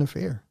wouldn't have been an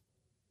affair.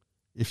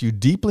 If you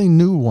deeply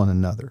knew one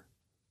another,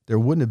 there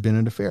wouldn't have been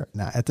an affair.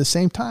 Now, at the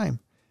same time,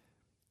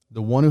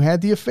 the one who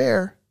had the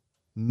affair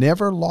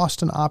never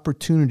lost an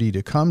opportunity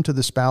to come to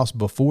the spouse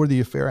before the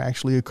affair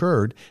actually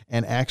occurred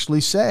and actually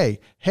say,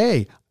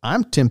 hey,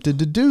 I'm tempted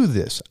to do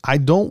this. I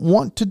don't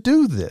want to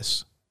do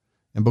this.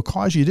 And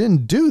because you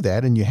didn't do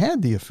that and you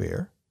had the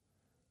affair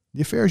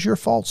is your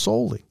fault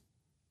solely.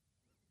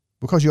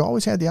 Because you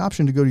always had the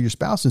option to go to your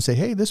spouse and say,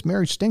 hey, this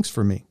marriage stinks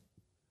for me.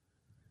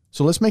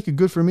 So let's make it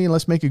good for me and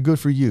let's make it good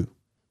for you.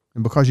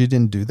 And because you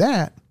didn't do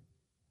that,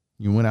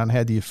 you went out and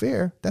had the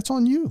affair, that's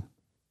on you.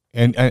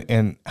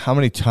 And how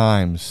many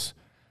times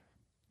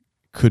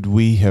could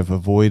we have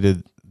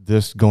avoided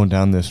this going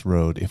down this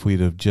road if we'd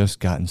have just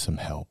gotten some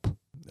help?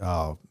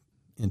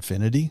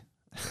 Infinity.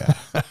 Yeah.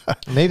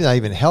 Maybe not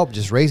even help,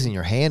 just raising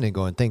your hand and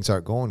going, things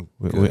aren't going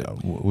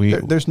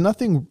good. There's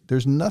nothing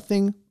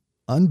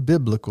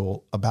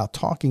unbiblical about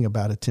talking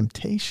about a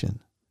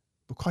temptation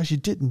because you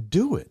didn't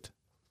do it.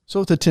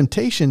 So if the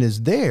temptation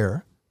is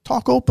there,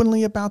 talk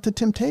openly about the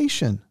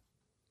temptation.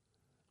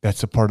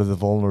 That's a part of the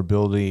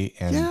vulnerability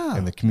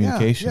and the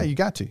communication. Yeah, you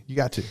got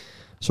to.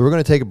 So we're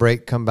going to take a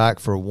break, come back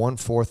for one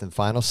fourth and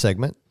final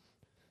segment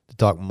to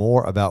talk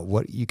more about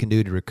what you can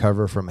do to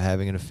recover from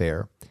having an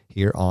affair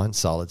here on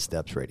Solid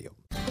Steps Radio.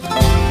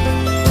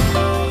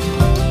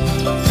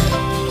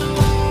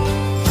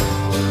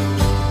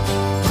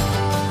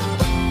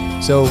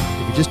 So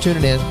if you're just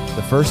tuning in,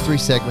 the first two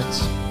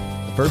segments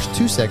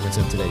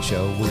of today's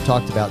show, we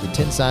talked about the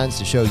 10 signs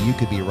to show you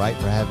could be right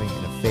for having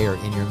an affair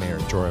in your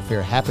marriage or an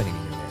affair happening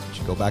in your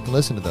marriage. Go back and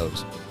listen to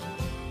those.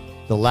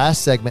 The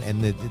last segment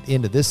and the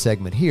end of this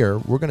segment here,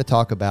 we've been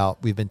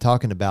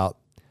talking about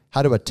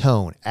how to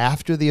atone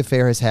after the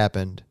affair has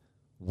happened.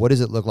 What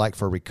does it look like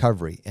for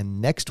recovery? And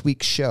next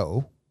week's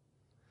show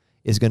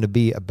is going to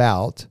be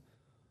about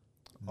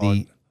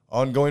the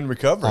ongoing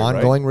recovery.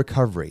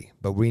 Recovery.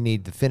 But we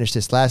need to finish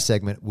this last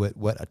segment with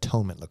what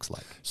atonement looks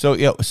like. So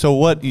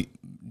what,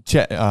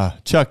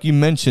 Chuck, you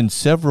mentioned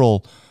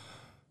several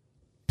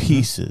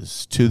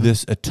pieces to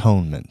this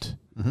atonement,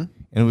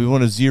 and we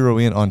want to zero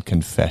in on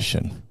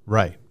confession.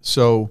 Right.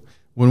 So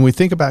when we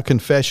think about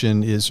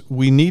confession is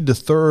we need to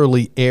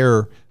thoroughly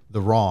air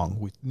the wrong.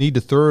 We need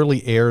to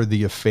thoroughly air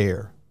the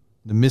affair,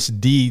 the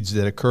misdeeds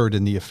that occurred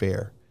in the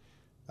affair,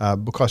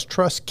 because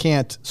trust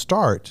can't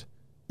start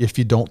if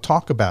you don't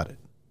talk about it.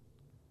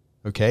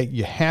 Okay,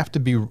 you have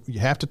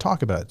to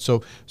talk about it.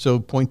 So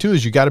point 2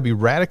 is you got to be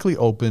radically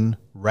open,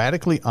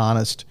 radically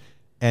honest,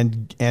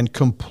 and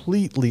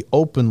completely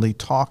openly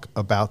talk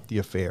about the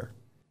affair.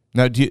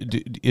 Now,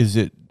 is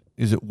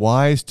it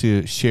wise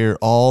to share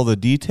all the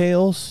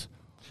details,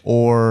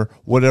 or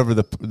whatever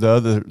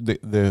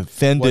the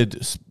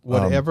offended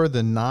whatever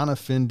the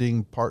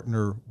non-offending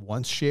partner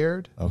once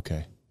shared?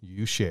 Okay,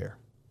 you share.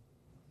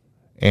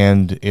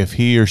 And if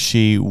he or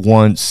she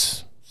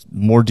wants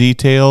more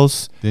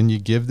details, then you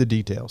give the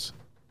details.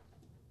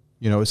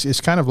 You know, it's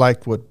kind of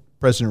like what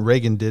President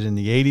Reagan did in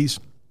the 80s,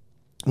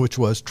 which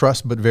was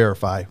trust but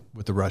verify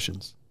with the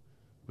Russians,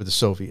 with the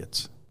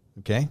Soviets.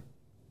 Okay?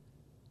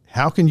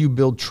 How can you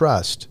build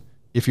trust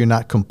if you're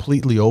not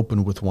completely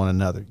open with one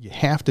another? You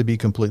have to be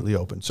completely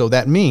open. So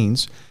that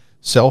means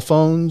cell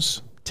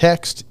phones,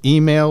 text,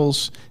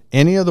 emails,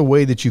 any other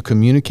way that you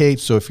communicate.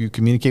 So if you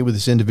communicate with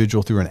this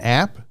individual through an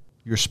app,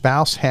 your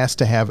spouse has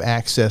to have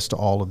access to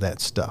all of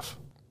that stuff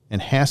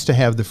and has to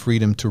have the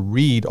freedom to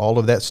read all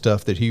of that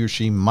stuff that he or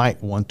she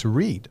might want to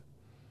read.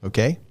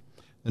 Okay?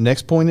 The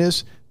next point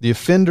is the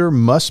offender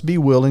must be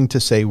willing to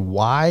say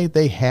why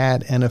they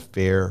had an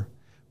affair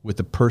with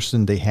the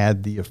person they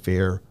had the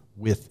affair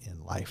with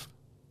in life.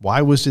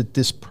 Why was it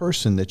this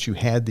person that you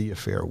had the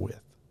affair with?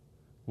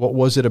 What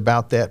was it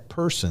about that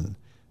person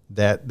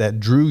that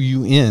drew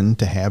you in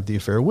to have the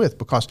affair with?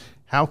 Because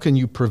how can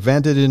you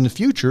prevent it in the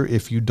future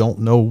if you don't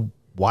know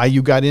why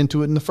you got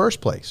into it in the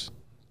first place?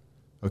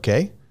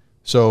 Okay?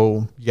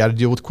 So you got to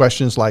deal with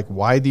questions like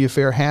why the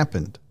affair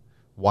happened.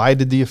 Why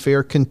did the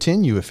affair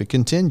continue if it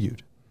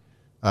continued?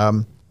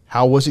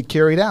 How was it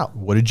carried out?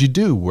 What did you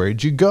do? Where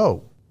did you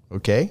go?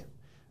 Okay?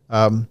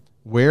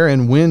 Where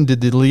and when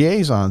did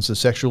the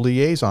sexual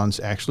liaisons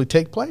actually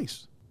take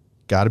place?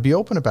 Got to be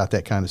open about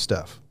that kind of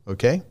stuff.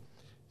 Okay?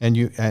 And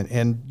you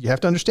have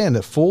to understand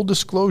that full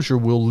disclosure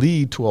will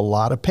lead to a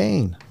lot of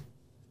pain,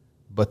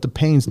 but the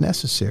pain's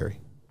necessary.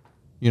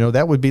 You know,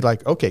 that would be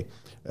like, okay,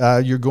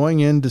 you're going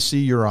in to see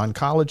your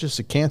oncologist,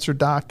 a cancer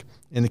doc,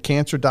 and the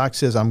cancer doc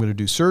says, I'm going to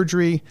do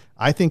surgery.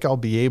 I think I'll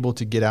be able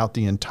to get out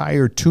the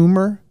entire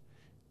tumor.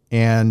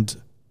 And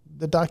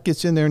the doc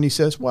gets in there and he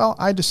says, well,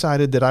 I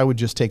decided that I would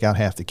just take out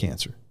half the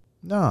cancer.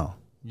 No,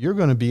 you're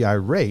going to be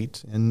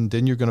irate, and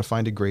then you're going to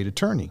find a great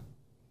attorney.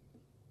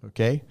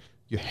 Okay?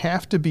 You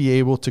have to be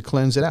able to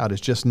cleanse it out.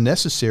 It's just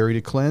necessary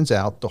to cleanse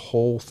out the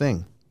whole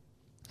thing.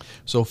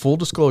 So full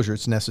disclosure,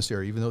 it's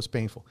necessary, even though it's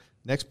painful.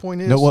 Next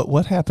point is... No,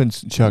 what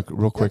happens, Chuck,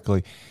 real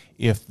quickly,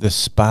 if the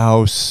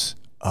spouse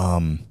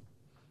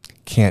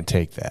can't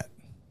take that?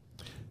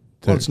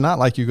 Well, it's not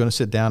like you're going to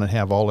sit down and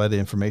have all that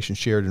information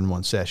shared in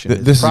one session.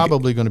 It's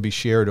probably going to be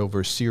shared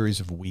over a series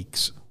of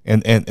weeks.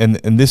 And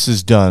this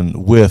is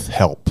done with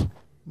help.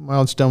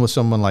 Well, it's done with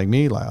someone like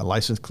me, like a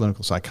licensed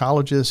clinical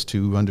psychologist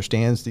who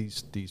understands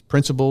these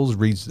principles,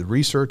 reads the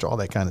research, all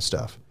that kind of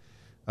stuff.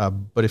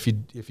 But if you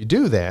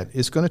do that,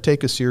 it's going to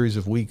take a series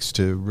of weeks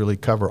to really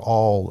cover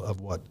all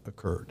of what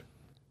occurred.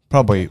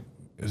 Probably,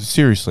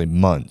 seriously,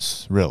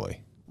 months,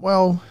 really.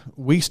 Well,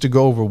 weeks to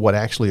go over what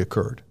actually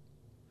occurred,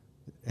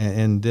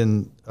 and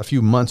then a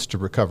few months to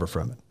recover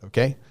from it.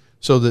 Okay,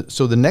 so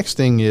the next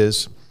thing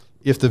is,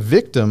 if the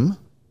victim,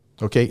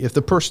 if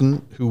the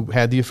person who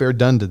had the affair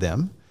done to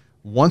them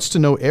wants to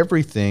know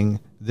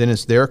everything, then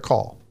it's their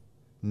call,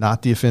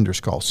 not the offender's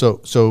call.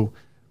 So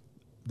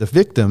the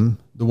victim,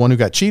 the one who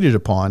got cheated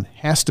upon,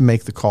 has to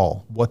make the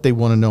call, what they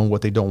want to know and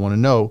what they don't want to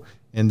know,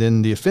 and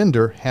then the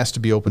offender has to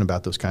be open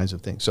about those kinds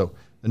of things. So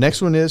the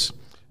next one is,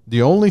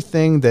 the only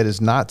thing that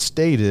is not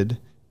stated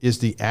is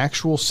the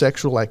actual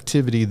sexual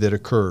activity that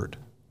occurred.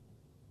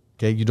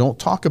 Okay, you don't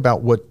talk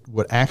about what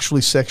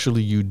actually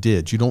sexually you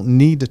did. You don't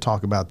need to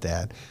talk about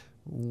that.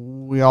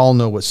 We all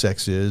know what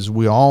sex is.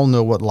 We all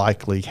know what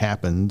likely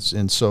happens,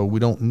 and so we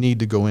don't need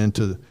to go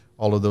into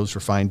all of those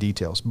refined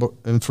details.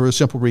 And for a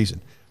simple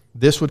reason,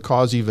 this would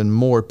cause even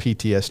more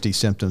PTSD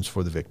symptoms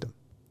for the victim.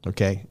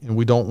 Okay, and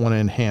we don't want to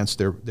enhance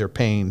their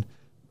pain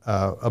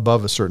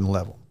above a certain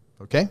level.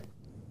 Okay.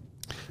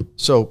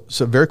 So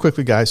very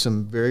quickly, guys,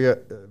 some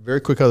very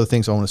quick other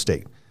things I want to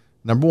state.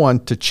 Number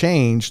one, to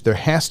change, there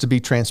has to be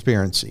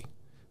transparency.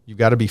 You've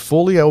got to be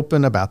fully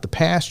open about the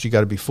past. You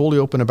got to be fully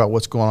open about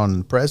what's going on in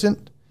the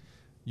present.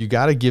 You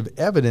got to give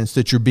evidence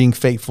that you're being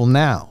faithful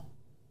now.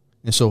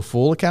 And so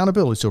full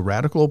accountability, so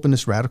radical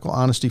openness, radical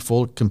honesty,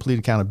 full, complete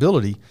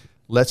accountability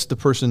lets the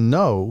person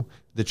know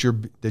that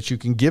you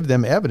can give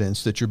them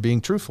evidence that you're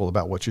being truthful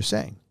about what you're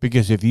saying.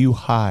 Because if you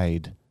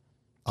hide...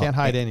 Can't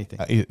hide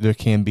anything. There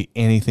can be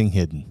anything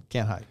hidden.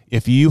 Can't hide.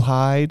 If you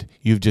hide,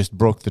 you've just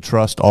broke the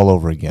trust all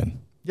over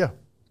again. Yeah.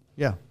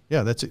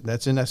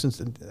 That's in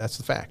essence, that's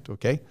the fact.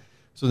 Okay.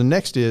 So the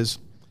next is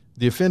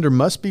the offender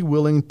must be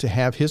willing to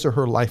have his or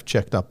her life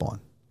checked up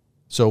on.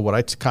 So what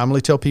I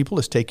commonly tell people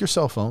is take your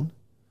cell phone,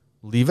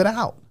 leave it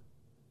out.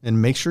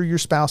 and make sure your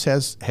spouse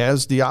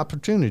has the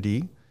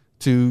opportunity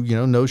to,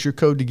 knows your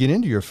code to get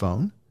into your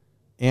phone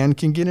and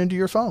can get into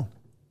your phone.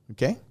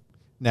 Okay.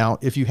 Now,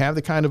 if you have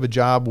the kind of a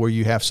job where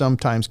you have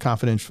sometimes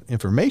confidential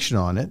information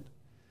on it,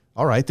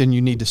 all right, then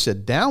you need to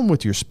sit down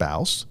with your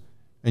spouse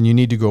and you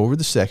need to go over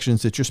the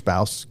sections that your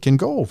spouse can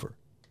go over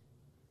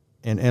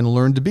and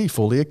learn to be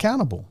fully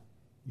accountable.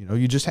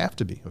 You just have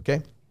to be.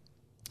 Okay.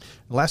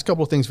 The last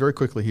couple of things very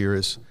quickly here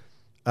is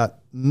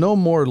no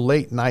more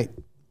late night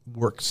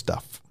work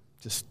stuff.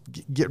 Just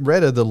get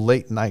rid of the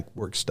late night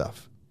work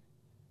stuff.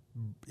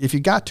 If you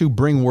got to,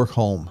 bring work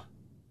home.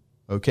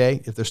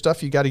 Okay? If there's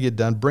stuff you got to get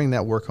done, bring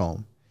that work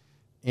home.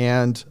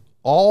 And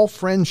all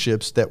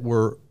friendships that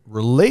were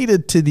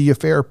related to the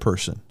affair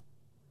person,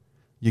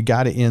 you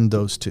got to end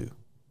those too.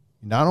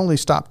 Not only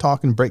stop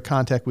talking, break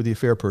contact with the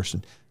affair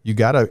person, you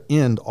got to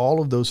end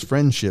all of those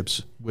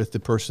friendships with the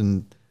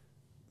person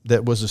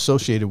that was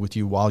associated with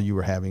you while you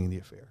were having the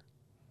affair.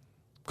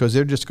 Because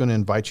they're just going to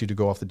invite you to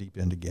go off the deep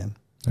end again.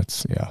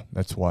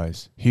 That's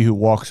wise. He who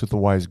walks with the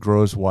wise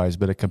grows wise,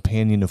 but a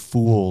companion of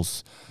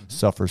fools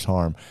suffers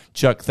harm.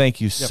 Chuck,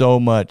 thank you so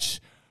much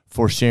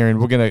for sharing.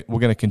 We're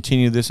gonna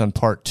continue this on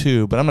part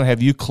 2, but I'm gonna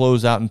have you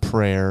close out in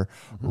prayer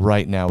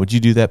right now. Would you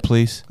do that,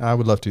 please? I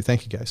would love to.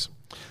 Thank you, guys.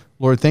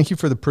 Lord, thank you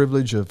for the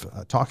privilege of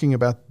talking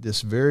about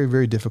this very,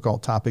 very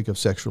difficult topic of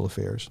sexual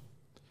affairs.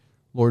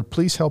 Lord,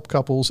 please help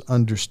couples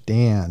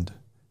understand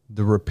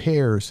the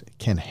repairs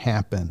can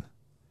happen.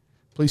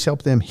 Please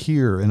help them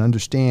hear and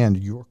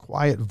understand your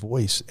quiet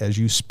voice as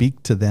you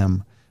speak to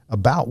them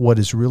about what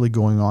is really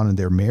going on in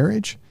their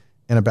marriage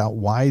and about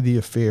why the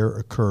affair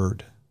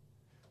occurred.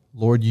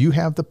 Lord, you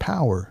have the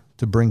power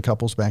to bring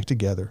couples back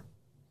together.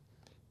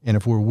 And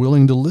if we're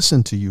willing to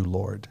listen to you,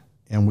 Lord,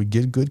 and we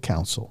get good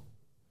counsel,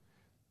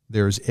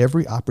 there is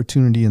every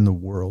opportunity in the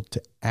world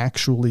to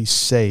actually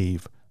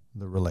save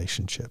the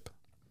relationship.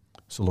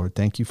 So, Lord,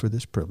 thank you for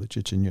this privilege.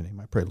 It's in your name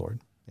I pray, Lord.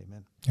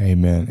 Amen.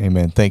 Amen.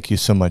 Amen. Thank you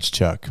so much,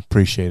 Chuck.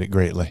 Appreciate it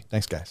greatly.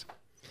 Thanks, guys.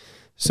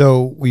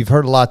 So we've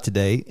heard a lot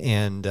today,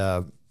 and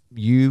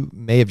you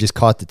may have just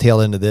caught the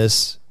tail end of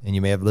this, and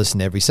you may have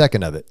listened to every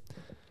second of it.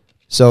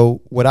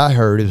 So what I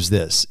heard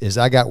is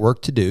I got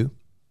work to do,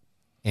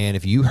 and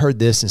if you heard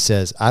this and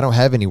says, I don't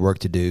have any work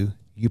to do,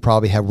 you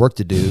probably have work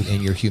to do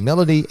in your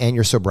humility and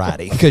your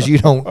sobriety because you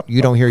don't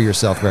hear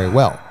yourself very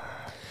well.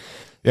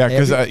 Yeah,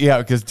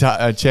 because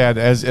Chad,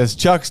 as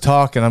Chuck's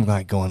talking, I'm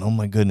like going, oh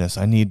my goodness,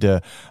 I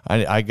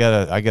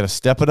gotta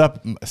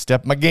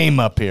step my game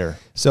up here.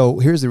 So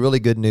here's the really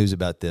good news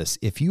about this: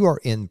 if you are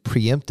in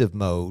preemptive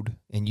mode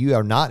and you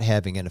are not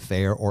having an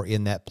affair or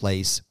in that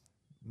place,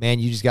 man,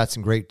 you just got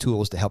some great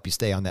tools to help you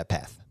stay on that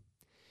path.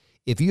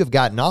 If you have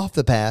gotten off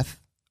the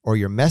path or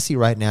you're messy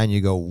right now and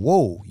you go,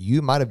 whoa,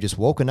 you might have just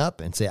woken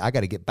up and say, I got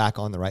to get back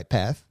on the right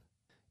path,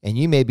 and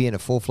you may be in a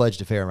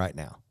full-fledged affair right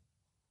now.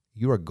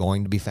 You are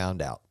going to be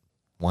found out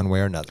one way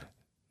or another.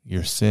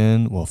 Your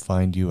sin will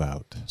find you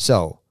out.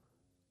 So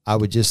I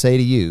would just say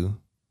to you,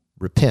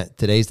 repent.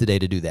 Today's the day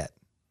to do that.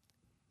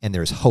 And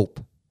there's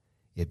hope.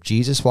 If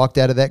Jesus walked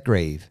out of that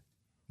grave,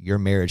 your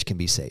marriage can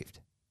be saved.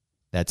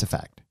 That's a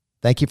fact.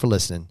 Thank you for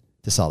listening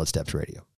to Solid Steps Radio.